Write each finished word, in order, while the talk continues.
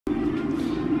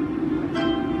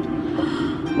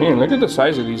Man, look at the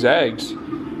size of these eggs.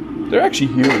 They're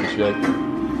actually huge. Like,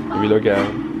 if you look at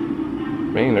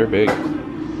them, man, they're big.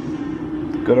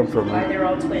 Got them from. Why they're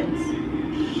all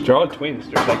twins? They're all twins.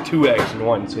 There's like 2 eggs in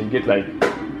one, so you get like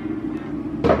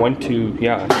 1, 2,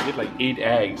 yeah, you get like 8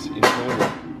 eggs in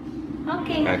total.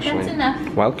 Okay, Actually, that's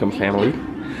enough. Welcome, family.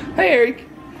 Hey, Eric.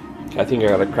 I think I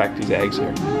gotta crack these eggs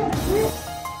here.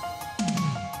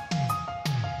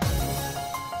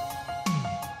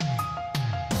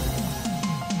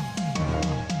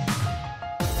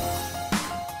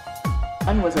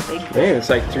 One was a big. Man, it's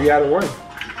like 3 out of 1.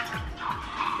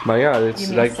 But yeah, it's You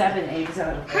mean like 7 eggs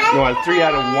out of 1. no, 3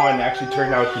 out of 1 actually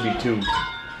turned out to be 2.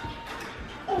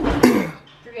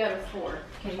 3 out of 4.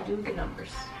 Can you do the numbers?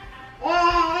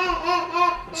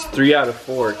 It's 3 out of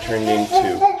 4 turned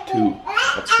into 2.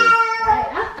 That's good.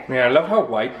 Man, I love how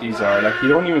white these are. Like, you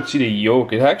don't even see the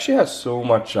yolk. It actually has so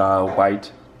much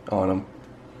white on them.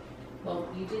 Well,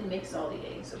 you did mix all the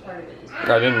eggs, so part of it is.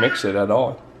 I didn't mix it at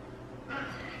all.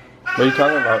 What are you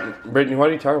talking about? Brittany, what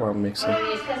are you talking about mixing?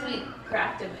 Well, it's because we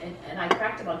cracked them, and I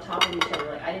cracked them on top of each other.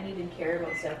 Like, I didn't even care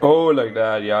about separate. Oh, like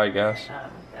that, yeah, I guess.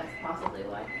 That's possibly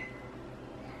why.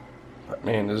 But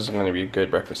man, this is going to be a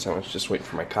good breakfast sandwich. Just waiting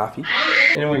for my coffee.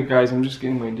 Anyway, guys, I'm just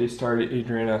getting my day started.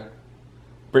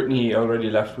 Brittany already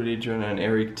left with Adriana and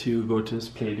Eric to go to this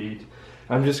play date.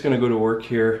 I'm just gonna go to work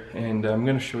here, and I'm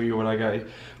gonna show you what I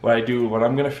do. What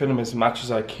I'm gonna film as much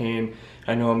as I can.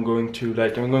 I know I'm going to the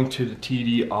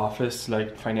TD office,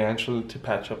 like financial, to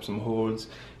patch up some holes,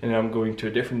 and I'm going to a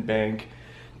different bank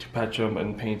to patch up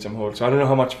and paint some holes. So I don't know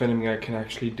how much filming I can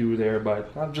actually do there,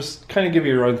 but I'll just kind of give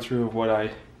you a run through of what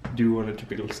I do on a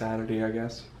typical Saturday, I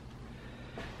guess.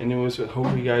 Anyways, I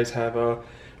hope you guys have a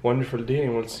wonderful day,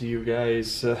 and we'll see you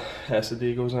guys as the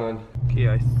day goes on. Okay,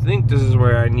 I think this is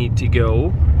where I need to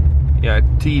go. Yeah,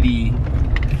 TD.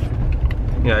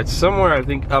 Yeah, it's somewhere, I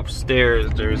think,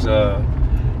 upstairs. There's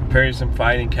apparently some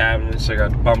fighting cabinets that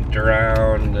got bumped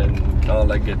around and all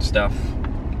that good stuff.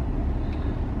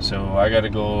 So I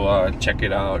gotta go check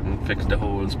it out and fix the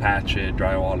holes, patch it,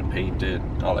 drywall and paint it,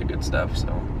 all that good stuff. So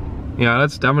yeah,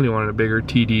 that's definitely one of the bigger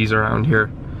TDs around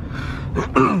here.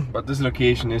 But this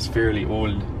location is fairly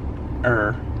old,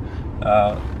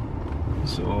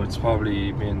 so it's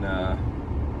probably been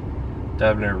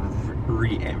definitely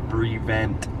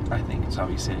revamped. I think it's how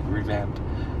you say it, revamped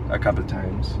a couple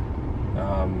times.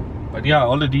 But yeah,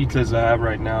 all the details I have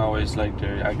right now is like,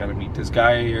 I gotta meet this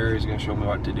guy here. He's gonna show me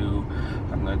what to do.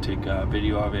 I'm gonna take a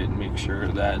video of it and make sure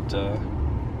that to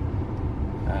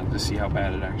see how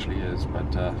bad it actually is.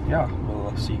 But yeah,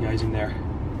 we'll see you guys in there.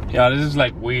 Yeah, this is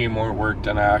like way more work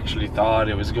than I actually thought.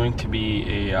 It was going to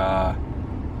be a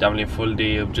definitely a full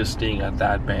day of just staying at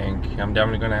that bank. I'm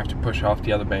definitely gonna have to push off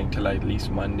the other bank till at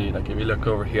least Monday. Like, if you look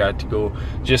over here, I had to go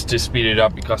just to speed it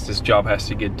up because this job has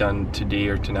to get done today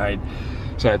or tonight.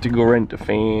 So I had to go rent a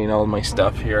fan, all my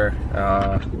stuff here.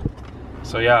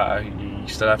 So yeah, you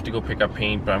still have to go pick up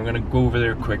paint, but I'm gonna go over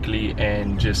there quickly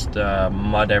and just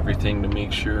mud everything to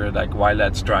make sure, like, while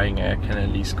that's drying, I can at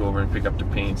least go over and pick up the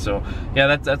paint. So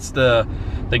yeah, that's the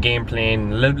game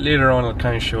plan. Later on, I'll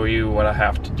kind of show you what I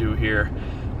have to do here.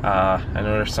 I know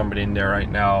there's somebody in there right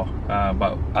now,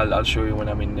 but I'll show you when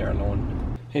I'm in there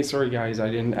alone. Hey, sorry guys, I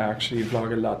didn't actually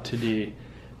vlog a lot today,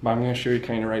 but I'm gonna show you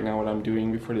kind of right now what I'm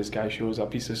doing before this guy shows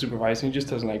up. He's the supervisor. He just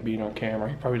doesn't like being on camera.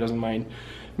 He probably doesn't mind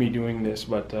me doing this,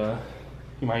 but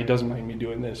he doesn't mind me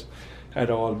doing this at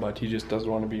all, but he just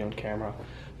doesn't want to be on camera.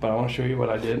 But I want to show you what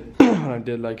I did. What I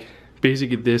did, like,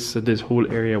 basically this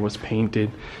whole area was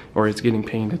painted, or it's getting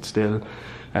painted still,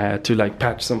 to like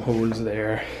patch some holes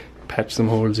there, patch some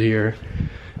holes here,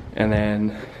 and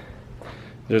then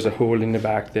there's a hole in the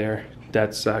back there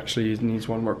that's actually needs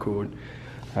one more coat.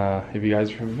 If you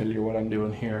guys are familiar what I'm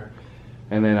doing here.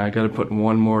 And then I gotta put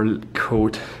one more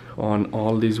coat on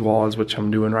all these walls, which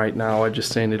I'm doing right now. I just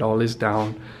sanded all this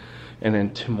down, and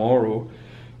then tomorrow,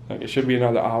 like, it should be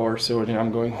another hour or so, and then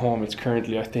I'm going home. It's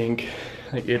currently, I think,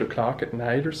 like 8 o'clock at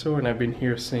night or so, and I've been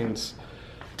here since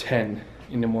 10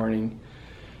 in the morning.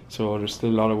 So there's still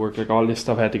a lot of work. Like, all this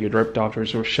stuff had to get ripped off.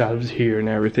 There's those shelves here and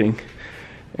everything.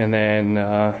 And then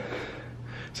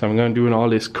so I'm gonna do all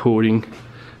this coating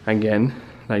again.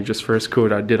 Like, just first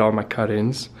coat, I did all my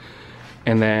cut-ins.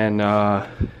 And then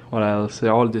what else?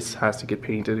 All this has to get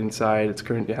painted inside. It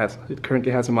currently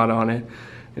has a mud on it.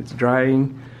 It's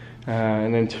drying.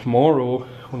 And then tomorrow,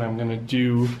 what I'm gonna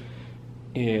do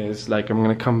is, like, I'm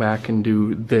gonna come back and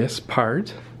do this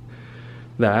part.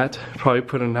 That, probably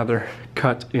put another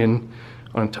cut in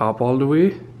on top all the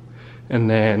way, and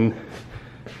then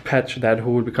patch that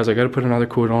hole, because I gotta put another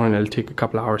coat on and it'll take a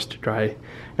couple hours to dry,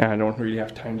 and I don't really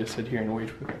have time to sit here and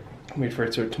wait for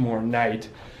it. So tomorrow night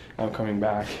I'm coming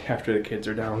back after the kids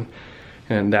are down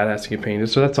and that has to get painted.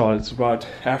 So that's all it's about.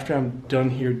 After I'm done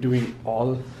here doing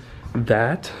all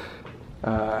that,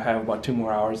 I have about 2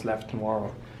 more hours left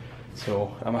tomorrow.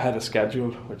 So I'm ahead of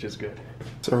schedule, which is good.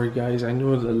 Sorry guys, I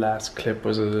know the last clip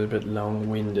was a little bit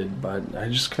long-winded, but I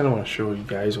just kind of want to show you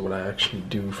guys what I actually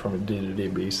do from a day-to-day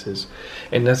basis.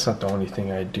 And that's not the only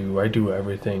thing I do. I do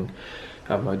everything.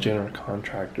 I'm a general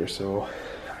contractor, so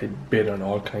I bid on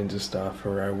all kinds of stuff,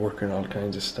 or I work on all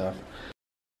kinds of stuff.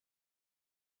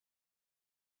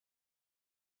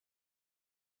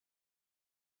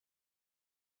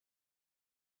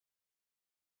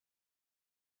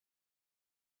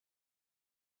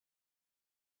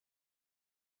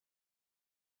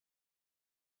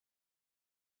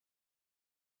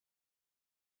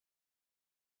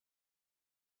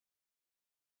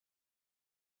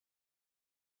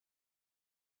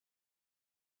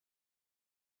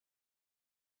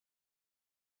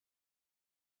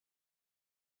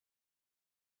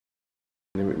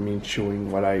 If it means showing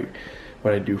what I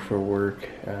do for work,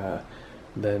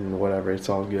 then whatever, it's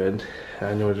all good.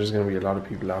 I know there's going to be a lot of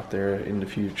people out there in the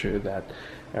future that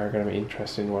are going to be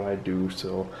interested in what I do,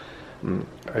 so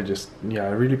I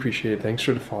really appreciate it. Thanks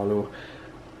for the follow,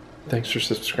 thanks for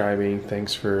subscribing,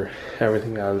 thanks for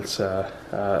everything else.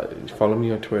 Follow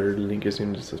me on Twitter, the link is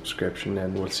in the description,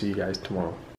 and we'll see you guys tomorrow.